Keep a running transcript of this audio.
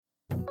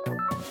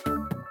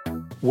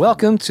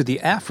Welcome to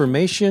the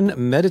Affirmation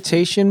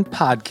Meditation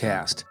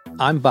Podcast.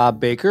 I'm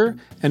Bob Baker,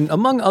 and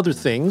among other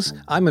things,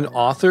 I'm an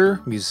author,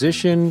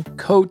 musician,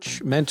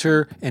 coach,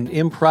 mentor, and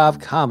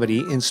improv comedy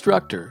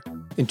instructor.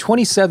 In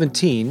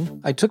 2017,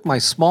 I took my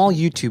small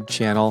YouTube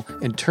channel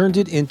and turned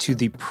it into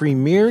the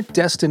premier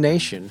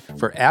destination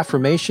for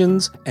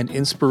affirmations and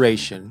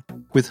inspiration,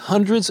 with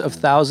hundreds of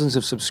thousands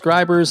of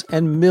subscribers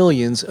and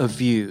millions of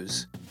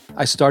views.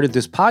 I started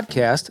this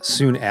podcast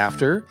soon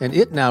after, and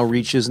it now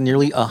reaches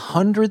nearly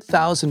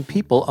 100,000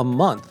 people a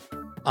month.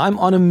 I'm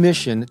on a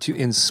mission to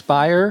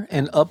inspire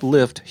and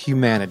uplift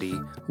humanity,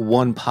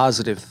 one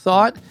positive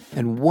thought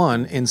and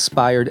one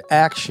inspired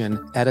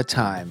action at a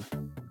time.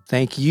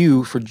 Thank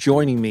you for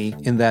joining me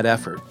in that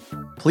effort.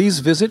 Please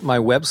visit my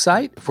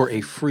website for a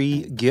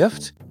free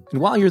gift. And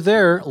while you're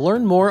there,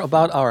 learn more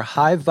about our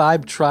High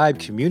Vibe Tribe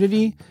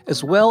community,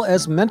 as well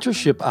as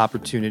mentorship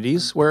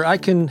opportunities where I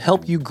can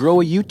help you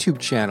grow a YouTube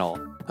channel,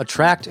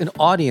 attract an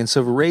audience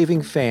of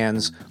raving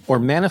fans, or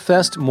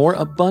manifest more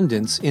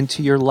abundance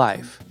into your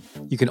life.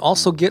 You can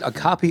also get a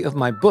copy of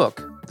my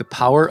book, The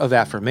Power of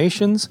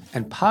Affirmations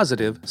and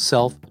Positive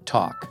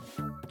Self-Talk.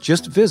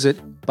 Just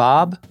visit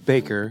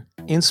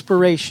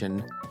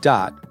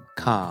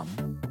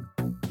bobbakerinspiration.com.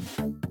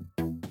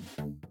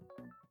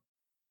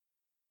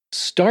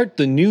 Start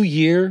the new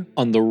year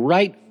on the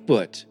right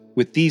foot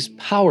with these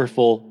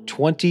powerful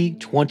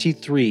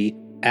 2023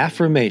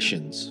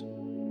 affirmations.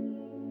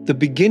 The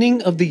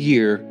beginning of the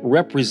year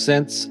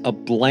represents a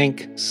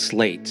blank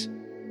slate,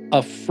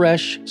 a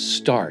fresh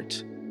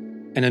start,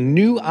 and a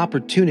new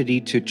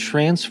opportunity to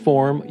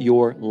transform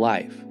your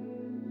life.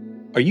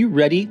 Are you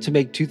ready to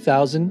make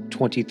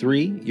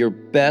 2023 your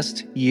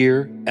best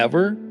year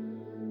ever?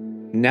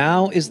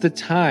 Now is the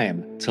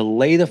time to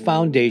lay the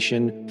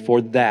foundation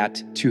for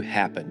that to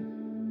happen.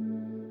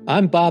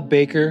 I'm Bob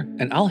Baker,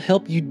 and I'll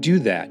help you do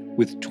that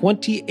with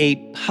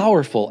 28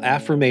 powerful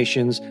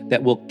affirmations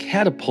that will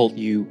catapult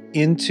you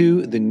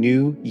into the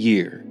new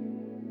year.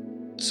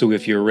 So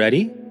if you're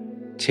ready,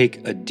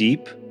 take a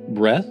deep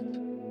breath.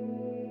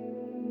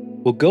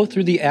 We'll go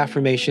through the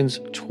affirmations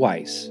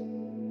twice,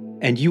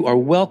 and you are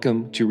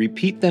welcome to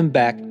repeat them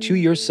back to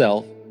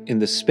yourself in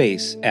the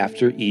space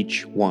after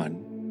each one.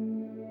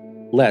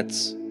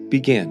 Let's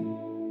begin.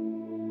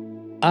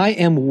 I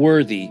am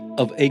worthy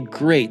of a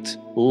great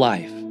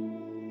life.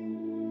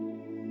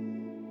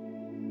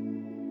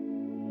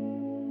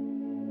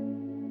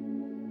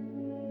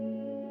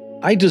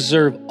 I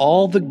deserve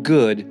all the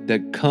good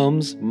that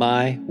comes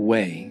my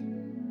way.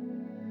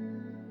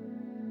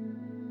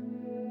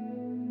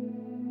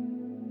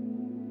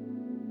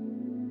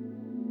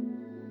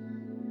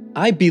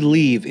 I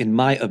believe in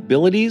my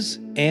abilities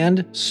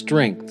and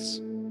strengths.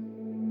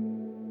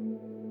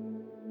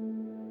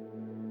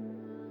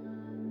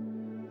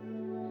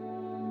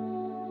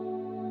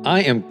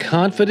 I am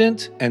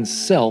confident and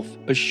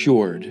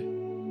self-assured.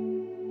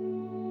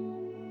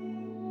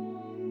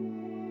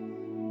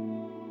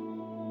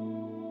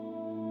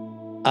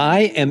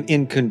 I am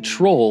in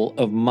control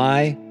of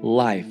my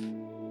life.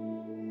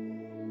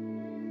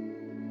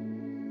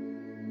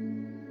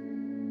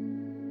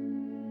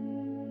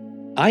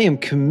 I am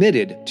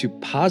committed to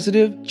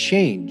positive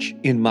change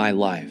in my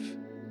life.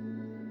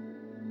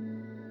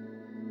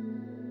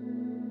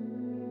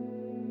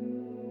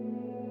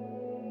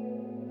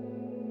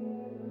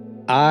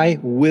 I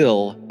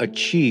will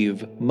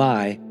achieve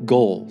my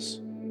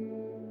goals.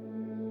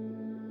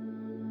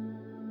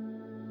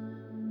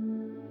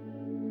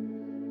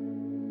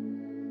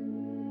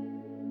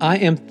 I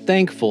am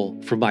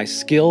thankful for my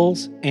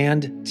skills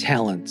and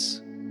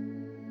talents.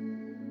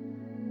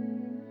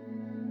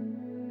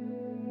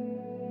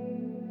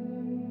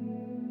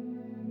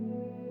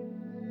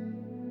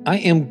 I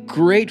am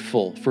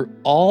grateful for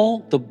all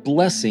the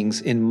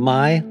blessings in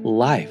my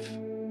life.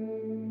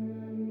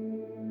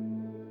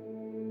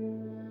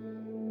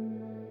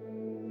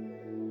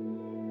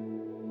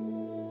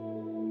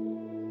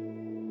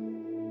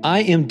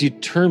 I am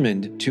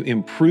determined to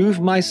improve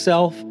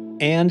myself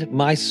and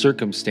my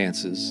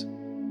circumstances.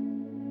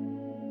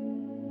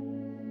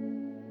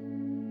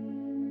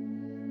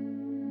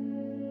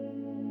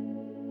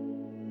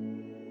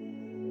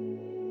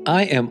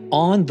 I am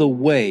on the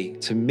way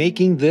to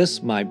making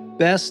this my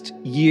best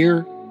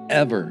year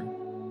ever.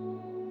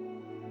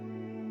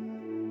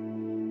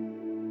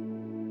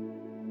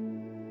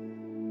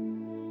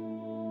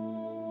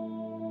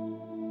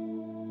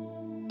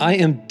 I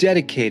am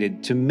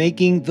dedicated to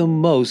making the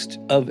most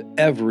of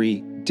every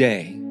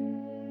day.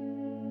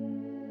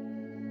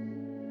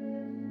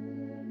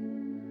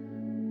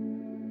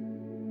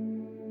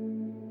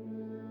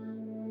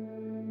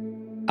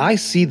 I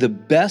see the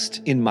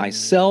best in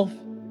myself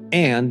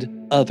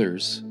and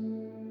others.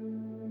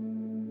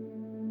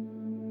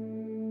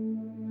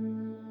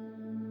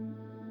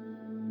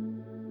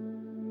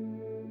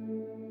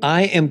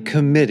 I am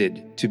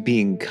committed to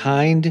being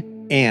kind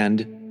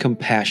and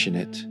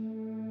compassionate.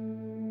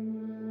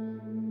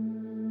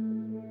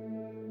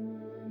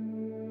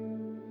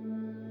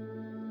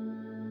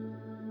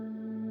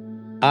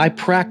 I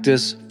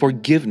practice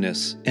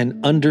forgiveness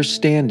and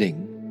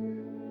understanding.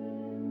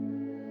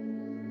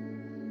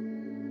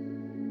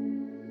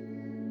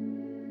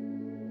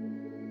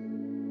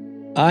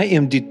 I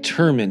am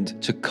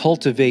determined to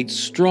cultivate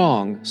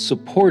strong,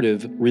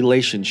 supportive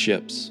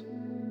relationships.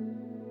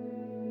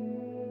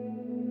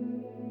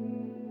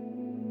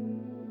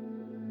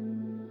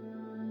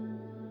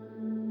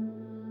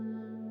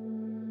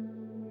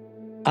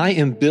 I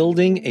am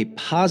building a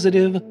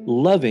positive,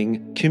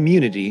 loving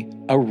community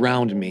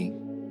around me.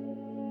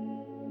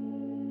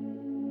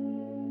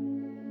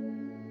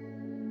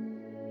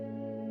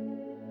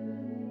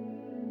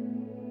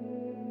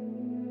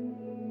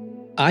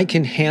 I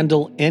can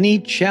handle any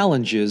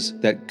challenges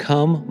that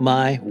come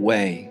my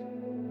way.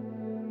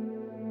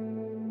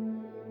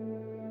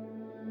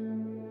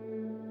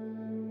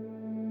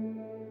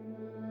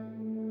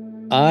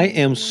 I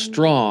am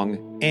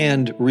strong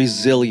and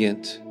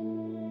resilient.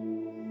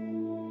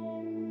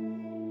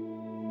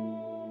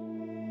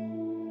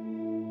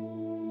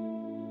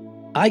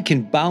 I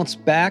can bounce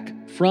back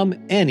from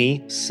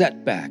any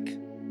setback.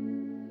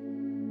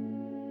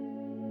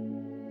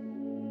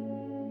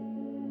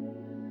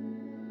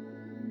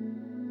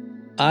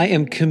 I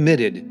am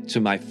committed to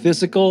my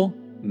physical,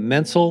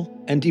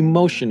 mental, and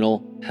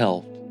emotional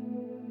health.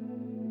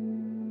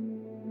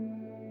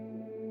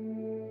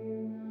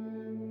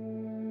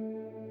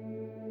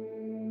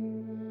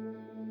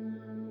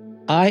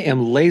 I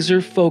am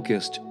laser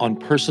focused on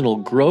personal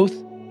growth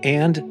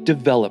and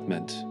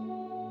development.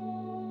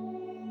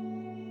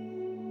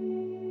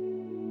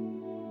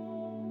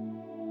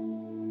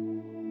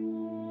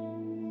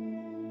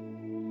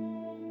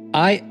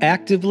 I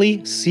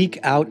actively seek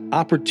out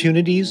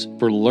opportunities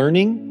for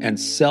learning and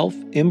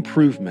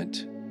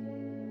self-improvement.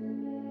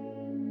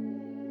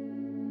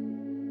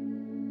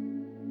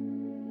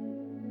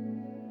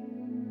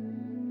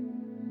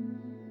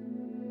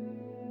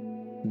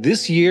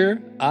 This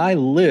year, I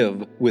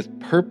live with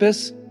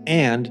purpose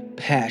and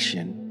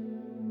passion.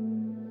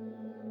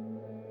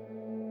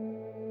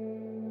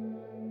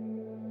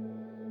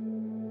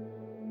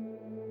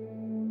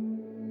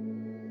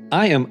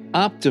 I am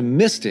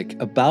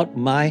optimistic about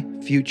my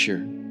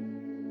future.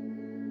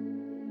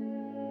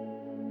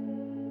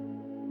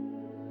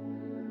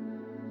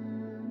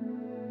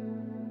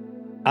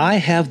 I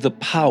have the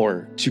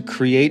power to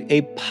create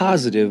a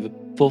positive,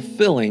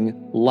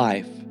 fulfilling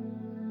life.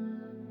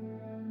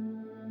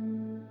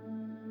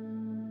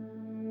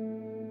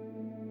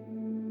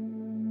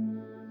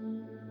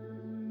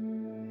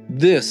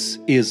 This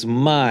is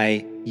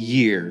my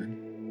year.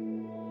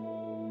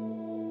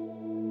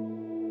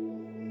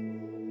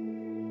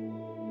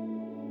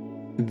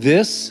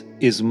 This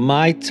is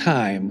my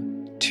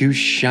time to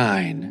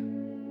shine.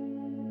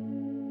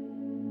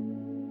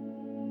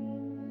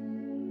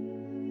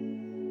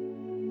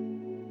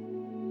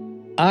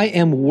 I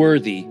am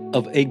worthy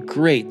of a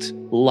great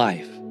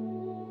life.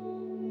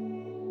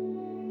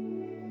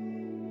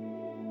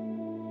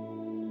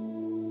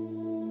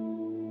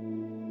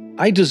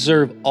 I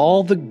deserve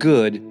all the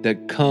good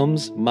that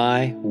comes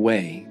my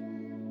way.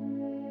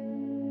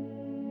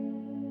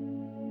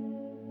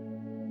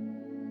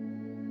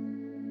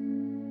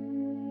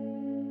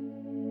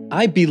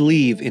 I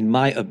believe in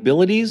my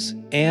abilities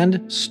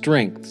and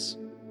strengths.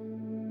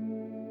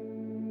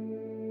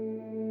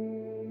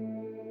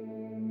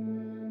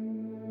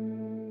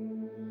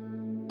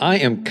 I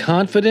am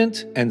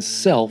confident and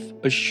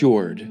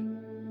self-assured.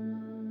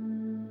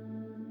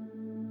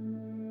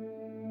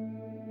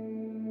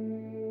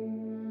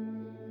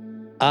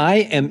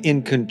 I am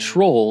in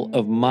control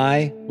of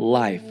my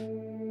life.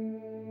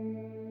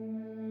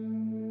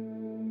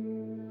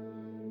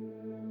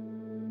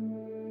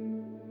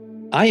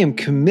 I am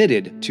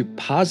committed to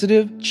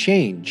positive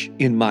change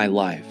in my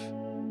life.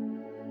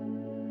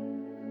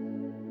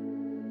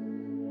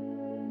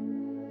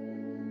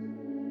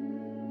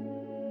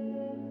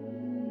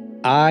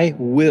 I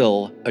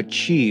will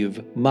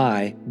achieve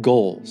my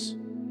goals.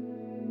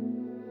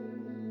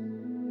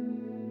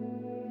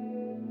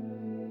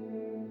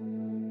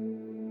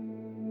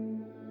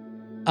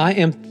 I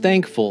am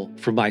thankful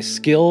for my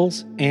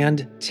skills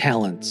and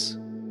talents.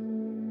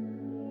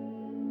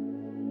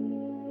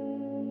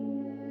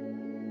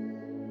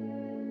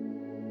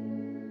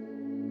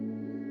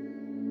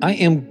 I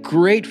am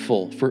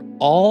grateful for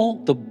all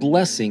the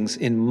blessings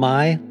in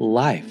my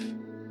life.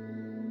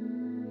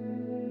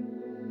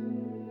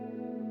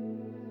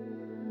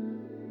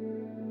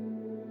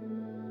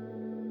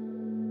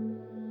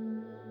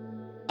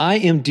 I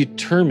am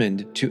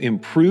determined to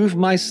improve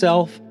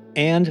myself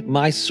and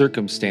my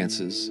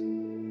circumstances.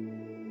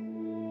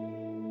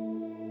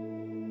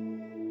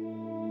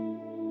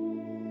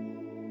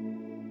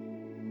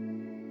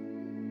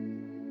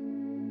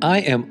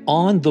 I am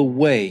on the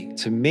way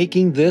to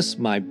making this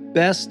my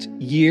best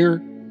year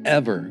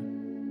ever.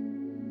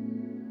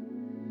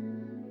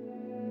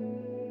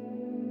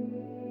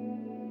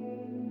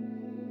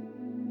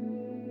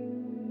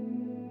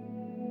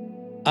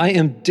 I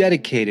am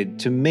dedicated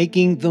to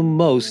making the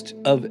most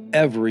of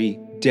every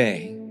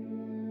day.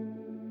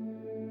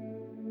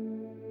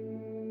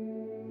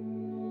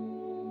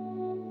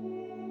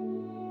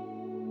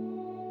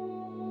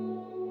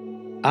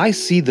 I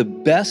see the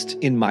best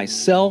in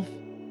myself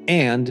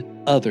and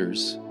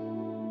others.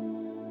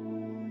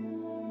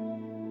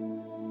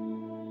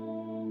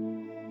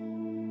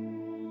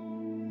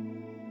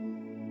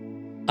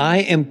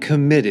 I am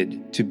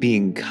committed to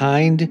being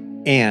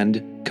kind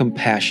and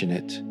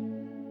compassionate.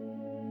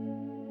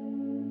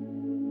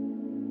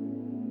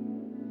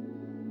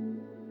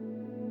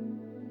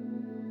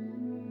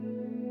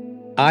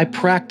 I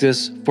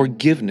practice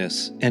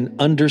forgiveness and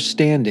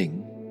understanding.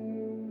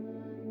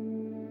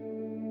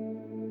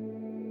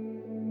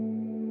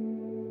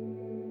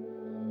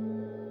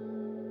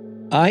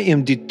 I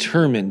am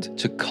determined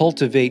to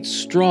cultivate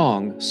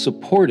strong,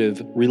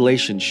 supportive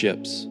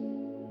relationships.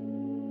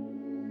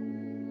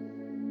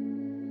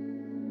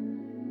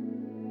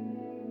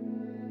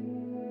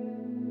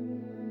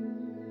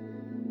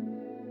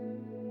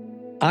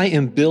 I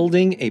am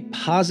building a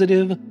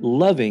positive,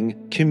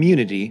 loving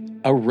community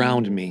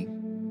around me.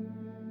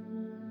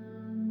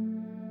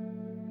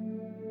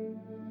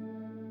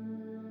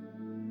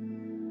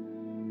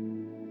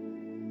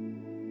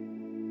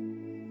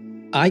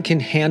 I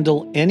can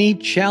handle any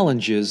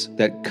challenges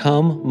that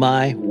come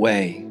my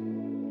way.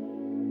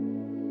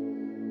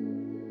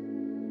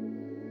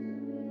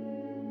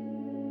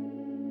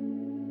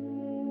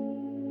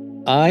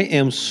 I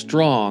am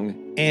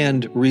strong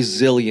and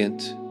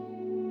resilient.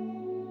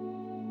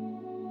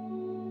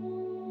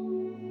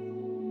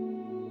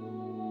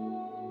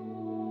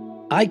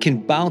 I can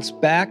bounce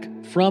back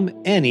from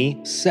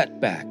any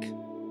setback.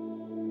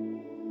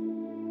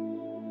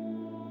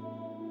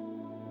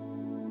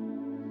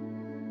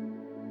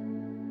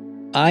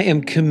 I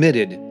am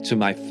committed to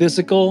my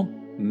physical,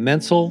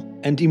 mental,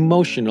 and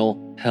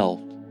emotional health.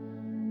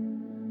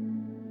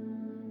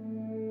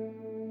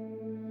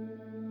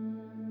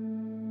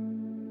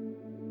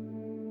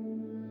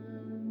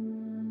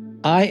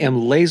 I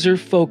am laser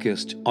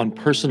focused on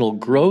personal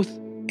growth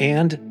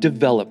and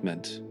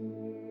development.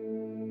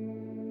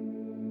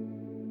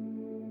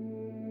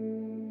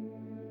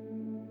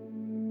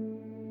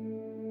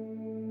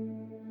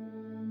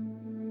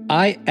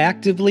 I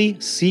actively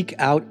seek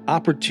out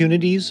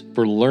opportunities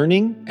for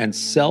learning and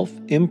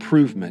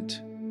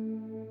self-improvement.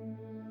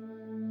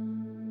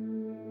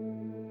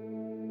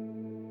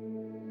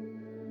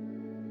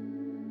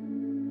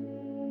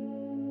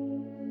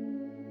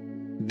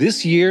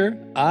 This year,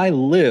 I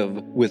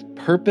live with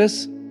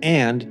purpose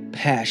and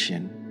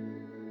passion.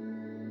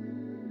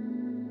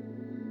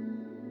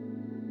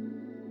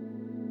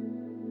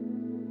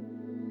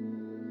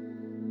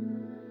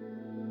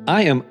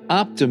 I am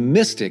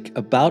optimistic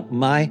about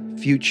my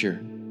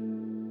future.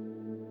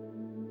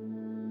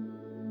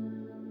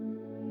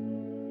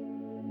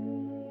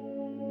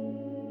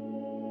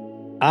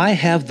 I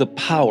have the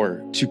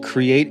power to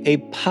create a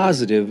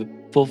positive,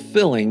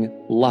 fulfilling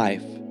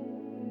life.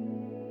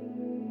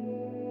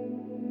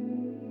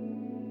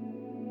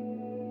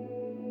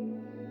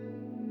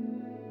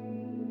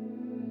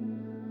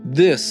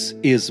 This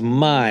is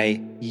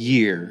my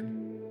year.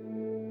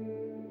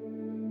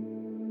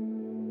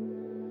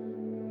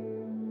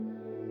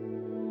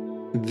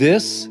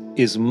 This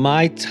is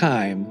my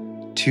time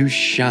to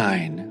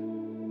shine.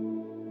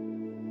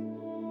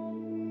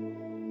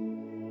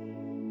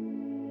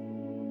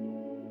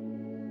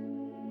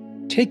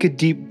 Take a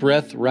deep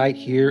breath right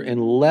here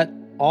and let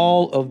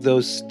all of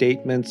those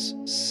statements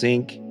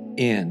sink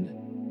in.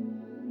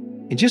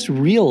 And just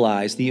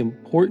realize the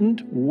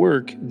important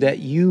work that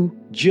you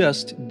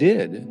just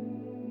did.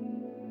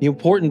 The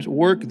important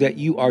work that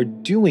you are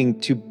doing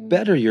to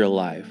better your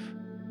life,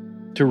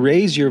 to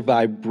raise your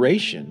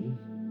vibration,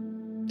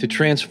 to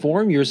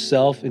transform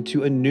yourself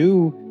into a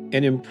new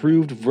and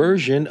improved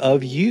version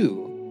of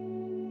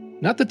you.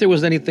 Not that there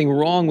was anything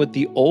wrong with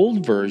the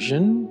old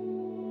version.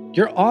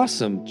 You're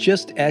awesome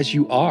just as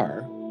you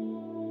are.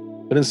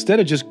 But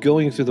instead of just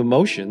going through the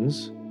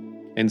motions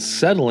and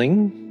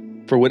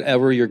settling for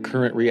whatever your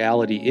current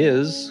reality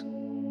is,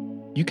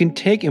 you can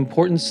take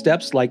important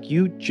steps like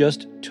you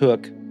just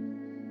took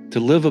to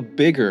live a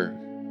bigger,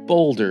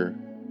 bolder,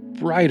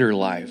 brighter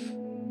life.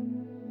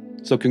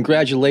 So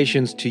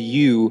congratulations to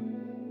you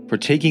for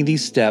taking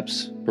these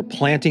steps, for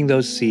planting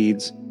those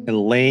seeds, and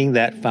laying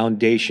that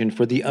foundation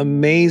for the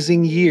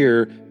amazing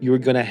year you're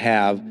going to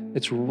have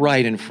that's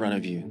right in front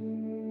of you.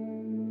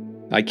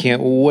 I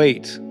can't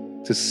wait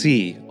to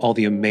see all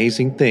the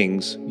amazing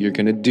things you're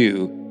going to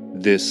do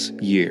this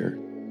year.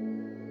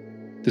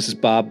 This is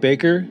Bob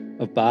Baker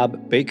of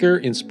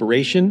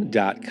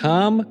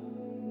BobBakerInspiration.com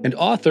and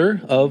author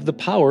of The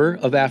Power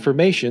of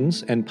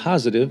Affirmations and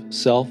Positive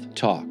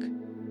Self-Talk.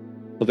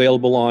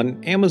 Available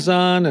on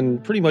Amazon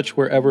and pretty much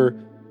wherever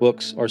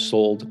books are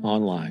sold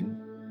online.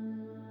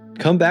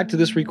 Come back to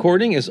this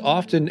recording as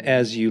often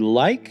as you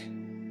like.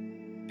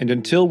 And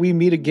until we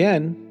meet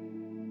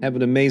again, have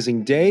an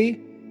amazing day,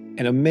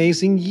 an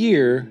amazing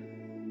year,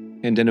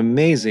 and an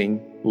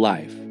amazing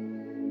life.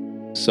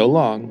 So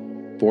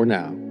long for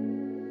now.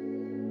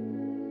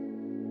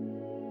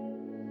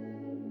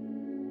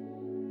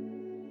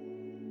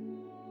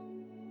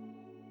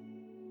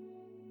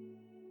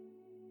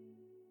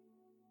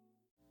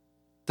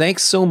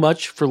 Thanks so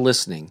much for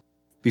listening.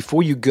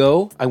 Before you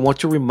go, I want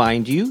to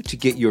remind you to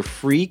get your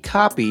free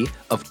copy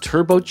of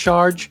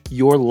Turbocharge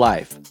Your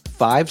Life: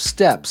 5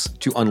 Steps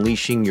to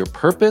Unleashing Your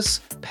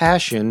Purpose,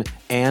 Passion,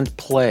 and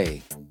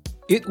Play.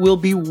 It will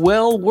be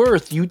well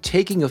worth you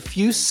taking a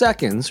few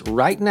seconds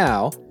right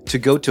now to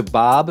go to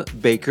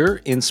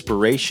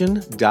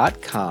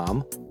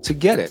bobbakerinspiration.com to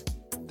get it.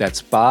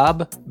 That's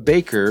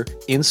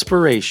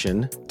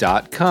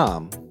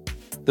bobbakerinspiration.com.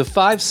 The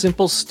 5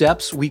 simple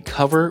steps we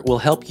cover will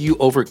help you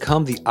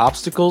overcome the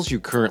obstacles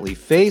you currently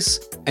face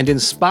and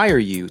inspire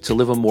you to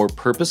live a more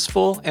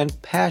purposeful and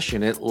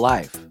passionate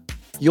life.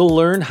 You'll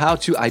learn how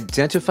to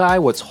identify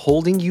what's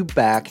holding you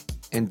back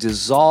and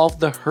dissolve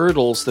the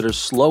hurdles that are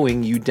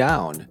slowing you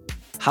down,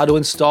 how to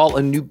install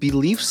a new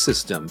belief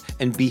system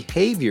and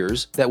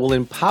behaviors that will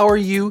empower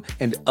you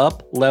and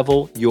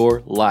up-level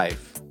your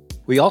life.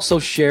 We also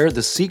share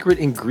the secret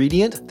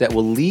ingredient that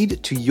will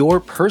lead to your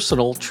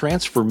personal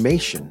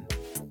transformation.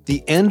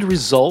 The end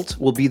result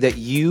will be that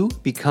you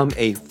become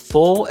a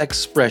full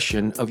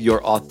expression of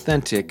your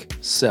authentic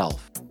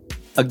self.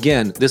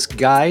 Again, this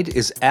guide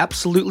is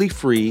absolutely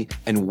free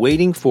and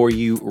waiting for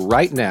you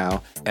right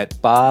now at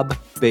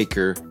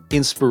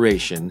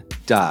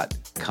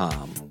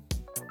bobbakerinspiration.com.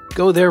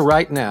 Go there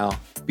right now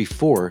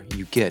before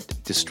you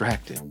get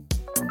distracted.